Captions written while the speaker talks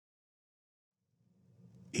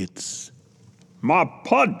It's my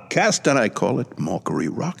podcast, and I call it Mockery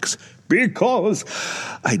Rocks because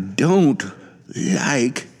I don't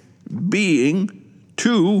like being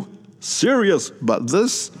too serious. But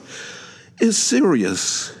this is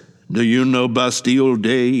serious. Do you know Bastille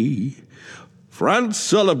Day? France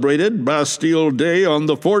celebrated Bastille Day on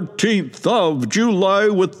the 14th of July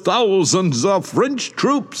with thousands of French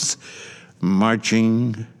troops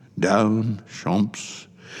marching down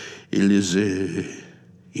Champs-Élysées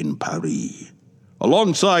in Paris.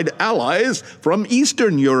 Alongside allies from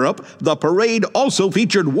Eastern Europe, the parade also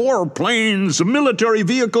featured warplanes, military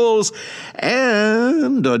vehicles,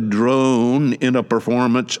 and a drone in a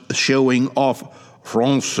performance showing off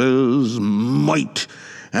France's might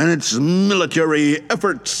and its military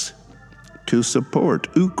efforts to support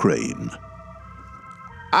Ukraine.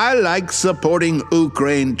 I like supporting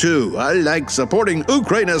Ukraine too. I like supporting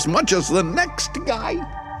Ukraine as much as the next guy.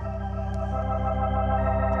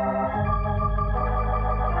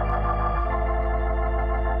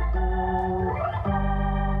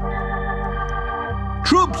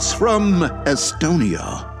 Troops from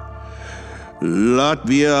Estonia,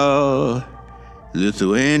 Latvia,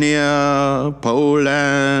 Lithuania,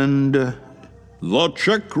 Poland, the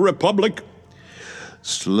Czech Republic,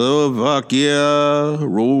 Slovakia,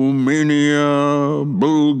 Romania,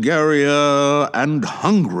 Bulgaria, and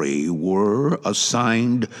Hungary were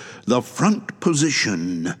assigned the front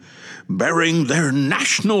position, bearing their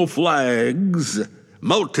national flags.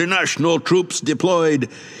 Multinational troops deployed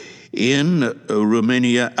in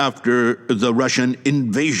Romania after the Russian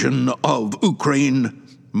invasion of Ukraine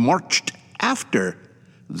marched after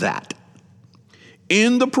that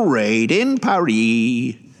in the parade in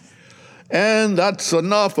Paris. And that's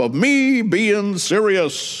enough of me being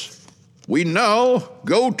serious. We now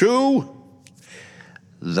go to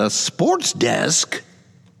the sports desk.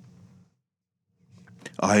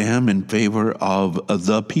 I am in favor of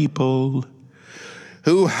the people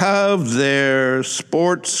who have their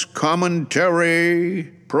sports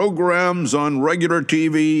commentary programs on regular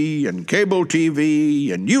TV and cable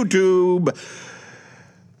TV and YouTube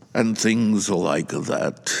and things like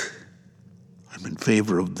that. I'm in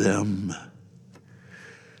favor of them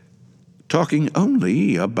talking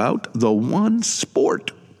only about the one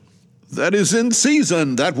sport that is in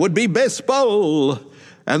season, that would be baseball,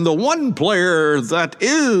 and the one player that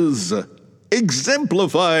is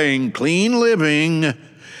exemplifying clean living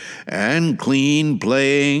and clean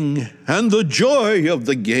playing and the joy of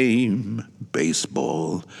the game,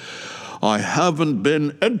 baseball. I haven't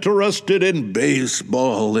been interested in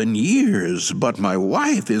baseball in years, but my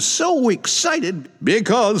wife is so excited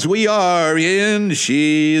because we are in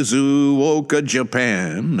Shizuoka,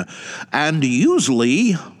 Japan, and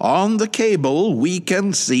usually on the cable we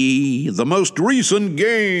can see the most recent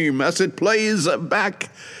game as it plays back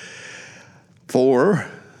for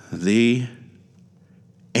the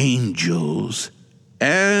Angels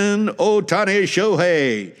and Ohtani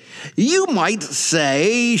Shohei. You might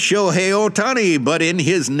say Shohei Ohtani, but in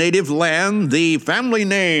his native land, the family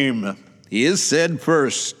name is said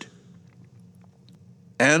first.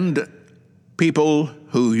 And people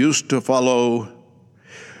who used to follow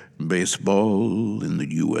baseball in the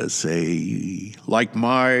USA, like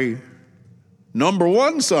my number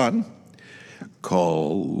one son,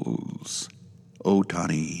 calls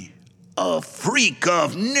Ohtani a freak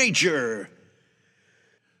of nature.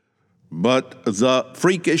 But the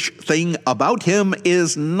freakish thing about him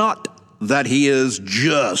is not that he is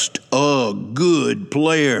just a good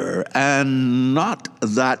player and not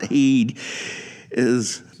that he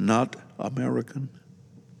is not American.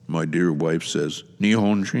 My dear wife says,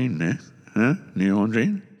 Nihonjin, eh? Huh?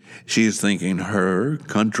 Nihonjin? She's thinking her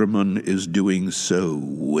countryman is doing so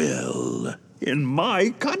well in my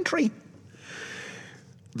country.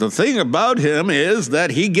 The thing about him is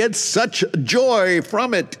that he gets such joy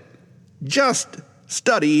from it. Just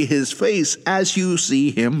study his face as you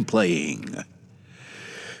see him playing.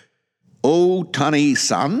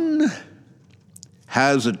 Ohtani-san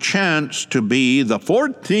has a chance to be the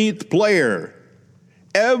 14th player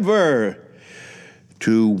ever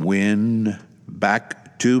to win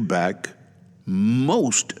back-to-back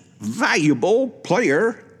most valuable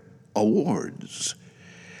player awards.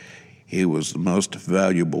 He was the most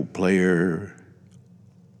valuable player,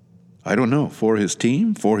 I don't know, for his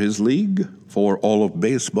team, for his league, for all of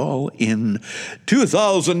baseball in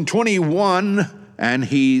 2021, and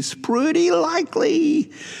he's pretty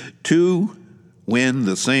likely to win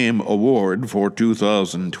the same award for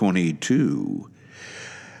 2022.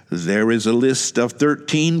 There is a list of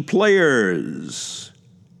 13 players,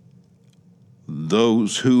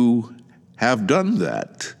 those who have done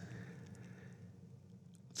that.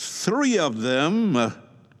 3 of them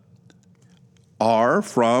are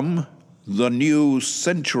from the new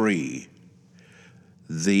century,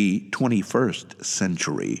 the 21st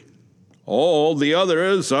century. All the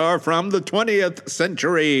others are from the 20th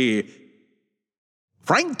century.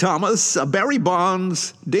 Frank Thomas, Barry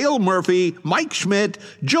Bonds, Dale Murphy, Mike Schmidt,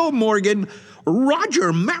 Joe Morgan,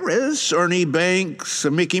 Roger Maris, Ernie Banks,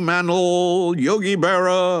 Mickey Mantle, Yogi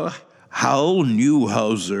Berra, Hal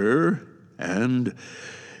Newhouser, and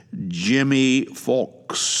Jimmy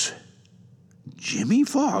Foxx. Jimmy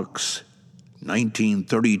Foxx,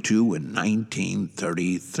 1932 and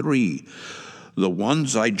 1933. The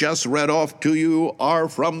ones I just read off to you are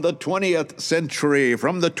from the 20th century.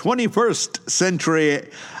 From the 21st century,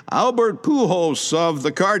 Albert Pujols of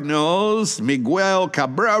the Cardinals, Miguel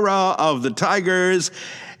Cabrera of the Tigers,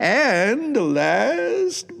 and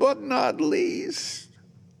last but not least,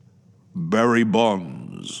 Barry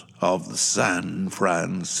Bonds of the San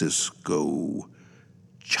Francisco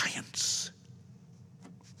Giants.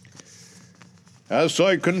 As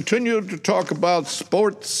I continue to talk about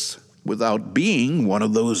sports, without being one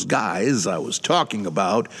of those guys I was talking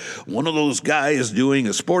about, one of those guys doing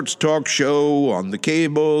a sports talk show on the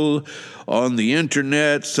cable, on the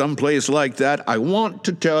internet, someplace like that, I want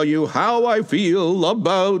to tell you how I feel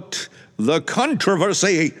about the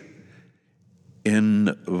controversy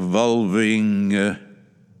involving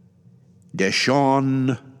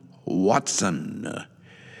Deshaun Watson.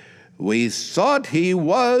 We thought he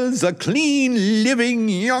was a clean, living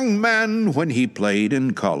young man when he played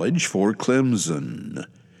in college for Clemson.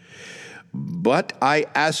 But I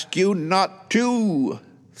ask you not to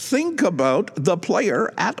think about the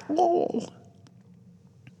player at all.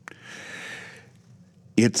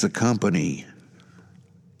 It's a company.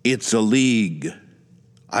 It's a league.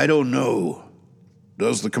 I don't know.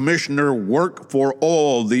 Does the commissioner work for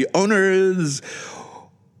all the owners,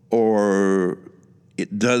 or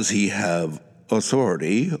does he have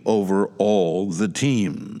authority over all the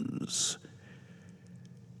teams?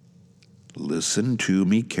 Listen to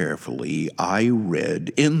me carefully. I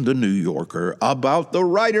read in the New Yorker about the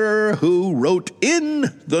writer who wrote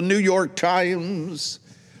in the New York Times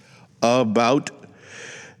about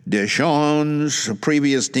Deshaun's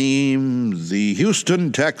previous team, the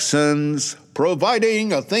Houston Texans,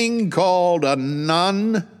 providing a thing called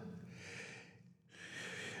a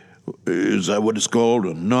is that what it's called?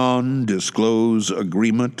 A non-disclose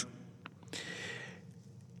agreement.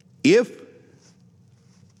 If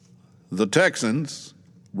the Texans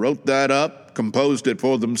wrote that up, composed it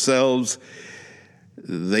for themselves,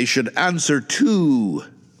 they should answer to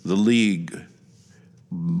the league,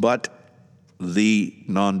 but the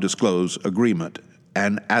non-disclose agreement,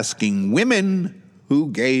 and asking women who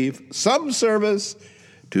gave some service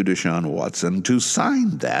to Deshaun Watson to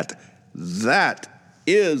sign that. That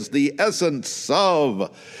is the essence of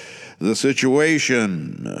the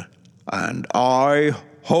situation. And I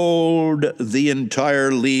hold the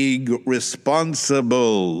entire league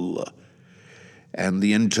responsible. And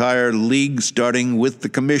the entire league, starting with the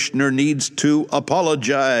commissioner, needs to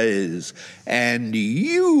apologize. And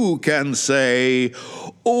you can say,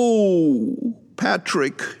 "Oh,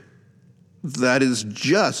 Patrick, that is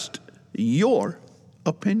just your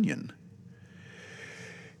opinion."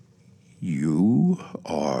 You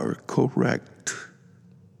are correct.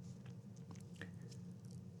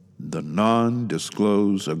 The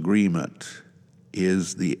non-disclose agreement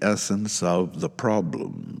is the essence of the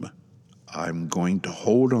problem. I'm going to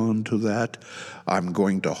hold on to that. I'm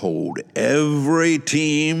going to hold every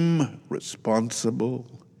team responsible.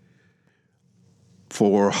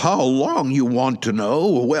 For how long, you want to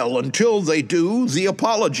know? Well, until they do the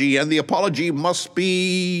apology, and the apology must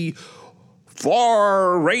be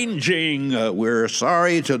far-ranging. We're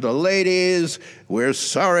sorry to the ladies. We're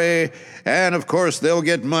sorry. And, of course, they'll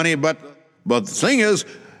get money. But the thing is,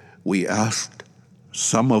 we asked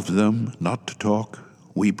some of them not to talk.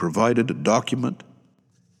 We provided a document.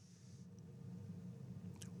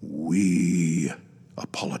 We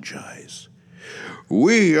apologize.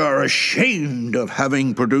 We are ashamed of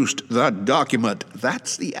having produced that document.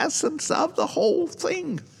 That's the essence of the whole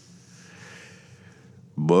thing.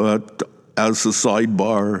 But as a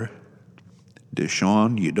sidebar,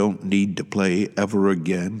 Deshaun, you don't need to play ever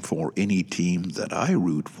again for any team that I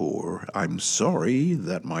root for. I'm sorry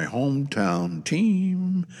that my hometown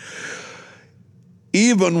team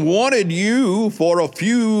even wanted you for a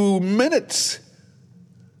few minutes.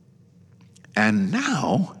 And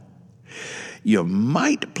now you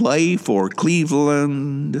might play for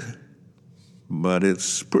Cleveland, but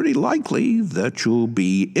it's pretty likely that you'll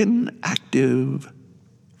be inactive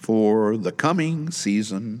for the coming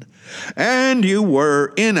season, and you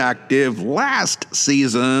were inactive last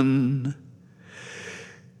season.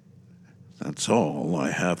 That's all I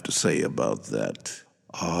have to say about that.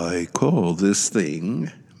 I call this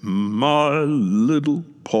thing my little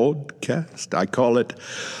podcast. I call it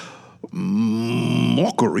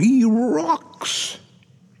Mockery Rocks.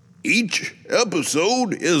 Each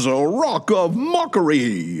episode is a rock of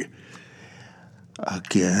mockery.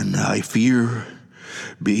 Again, I fear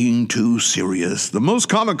being too serious. The most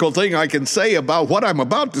comical thing I can say about what I'm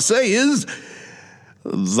about to say is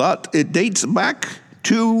that it dates back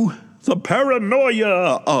to the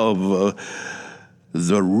paranoia of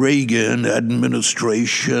the Reagan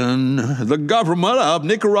administration. The government of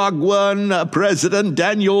Nicaraguan President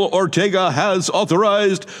Daniel Ortega has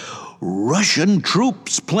authorized Russian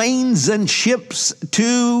troops, planes, and ships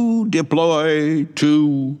to deploy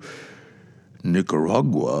to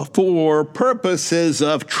Nicaragua for purposes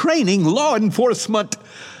of training law enforcement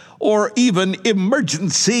or even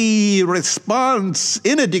emergency response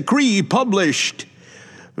in a decree published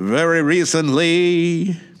very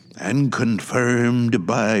recently and confirmed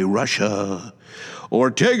by Russia.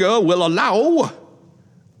 Ortega will allow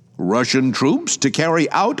Russian troops to carry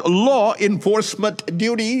out law enforcement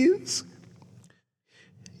duties,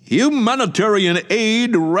 humanitarian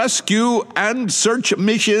aid, rescue, and search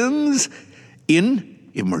missions in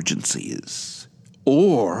emergencies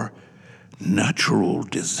or natural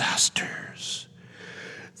disasters.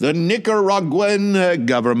 The Nicaraguan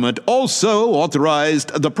government also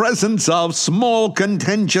authorized the presence of small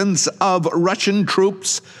contingents of Russian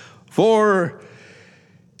troops for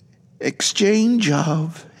exchange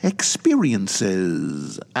of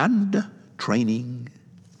experiences and training.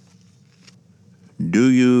 Do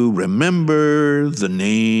you remember the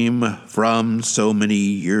name from so many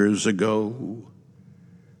years ago?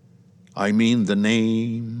 I mean the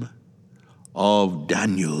name of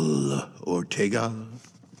Daniel Ortega.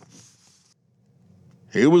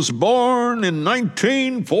 He was born in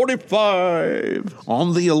 1945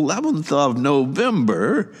 on the 11th of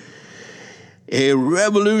November, a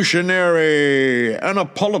revolutionary and a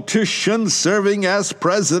politician serving as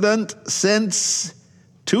president since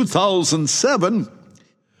 2007.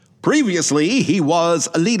 Previously, he was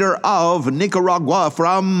leader of Nicaragua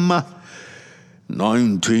from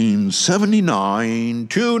 1979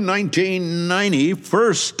 to 1990,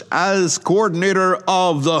 first as coordinator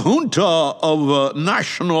of the Junta of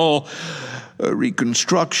National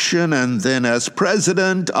Reconstruction, and then as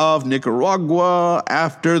president of Nicaragua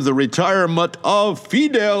after the retirement of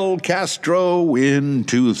Fidel Castro in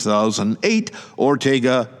 2008.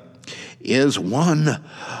 Ortega is one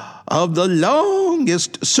of the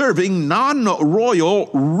longest-serving non-royal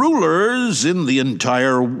rulers in the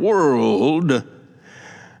entire world,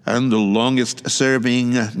 and the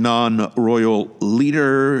longest-serving non-royal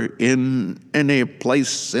leader in any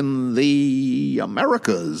place in the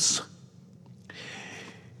Americas.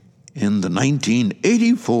 In the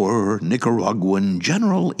 1984 Nicaraguan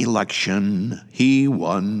general election, he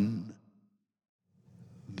won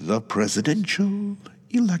the presidential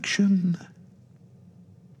election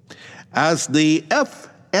as the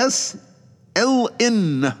FSLN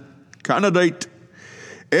candidate,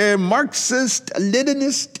 a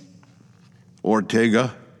Marxist-Leninist.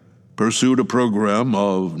 Ortega pursued a program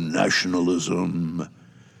of nationalism,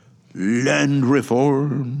 land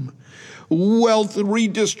reform, wealth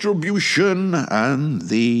redistribution, and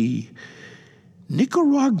the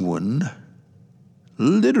Nicaraguan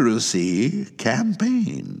literacy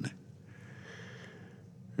campaign.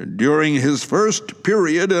 During his first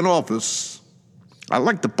period in office, I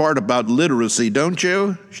like the part about literacy, don't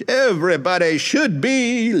you? Everybody should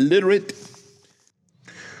be literate.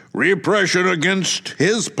 Repression against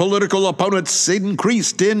his political opponents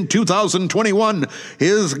increased in 2021.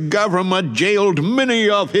 His government jailed many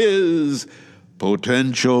of his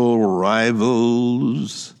potential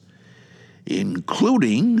rivals,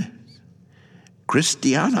 including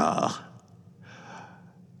Cristiana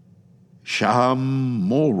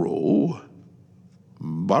Chamorro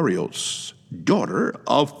Barrios, daughter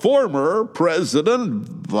of former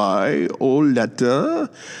President Violeta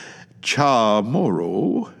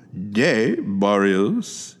Chamorro de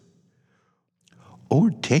Barrios.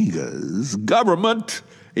 Ortega's government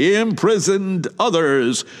imprisoned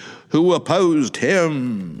others who opposed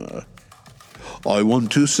him. I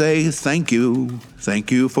want to say thank you.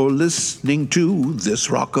 Thank you for listening to this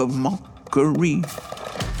Rock of Mockery.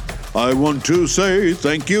 I want to say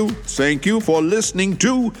thank you. Thank you for listening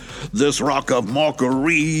to this Rock of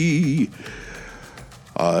Mockery.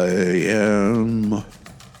 I am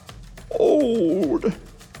old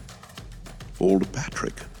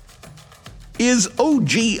Patrick. Is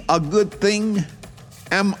OG a good thing?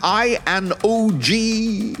 Am I an OG?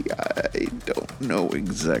 I don't know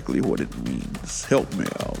exactly what it means. Help me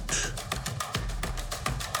out.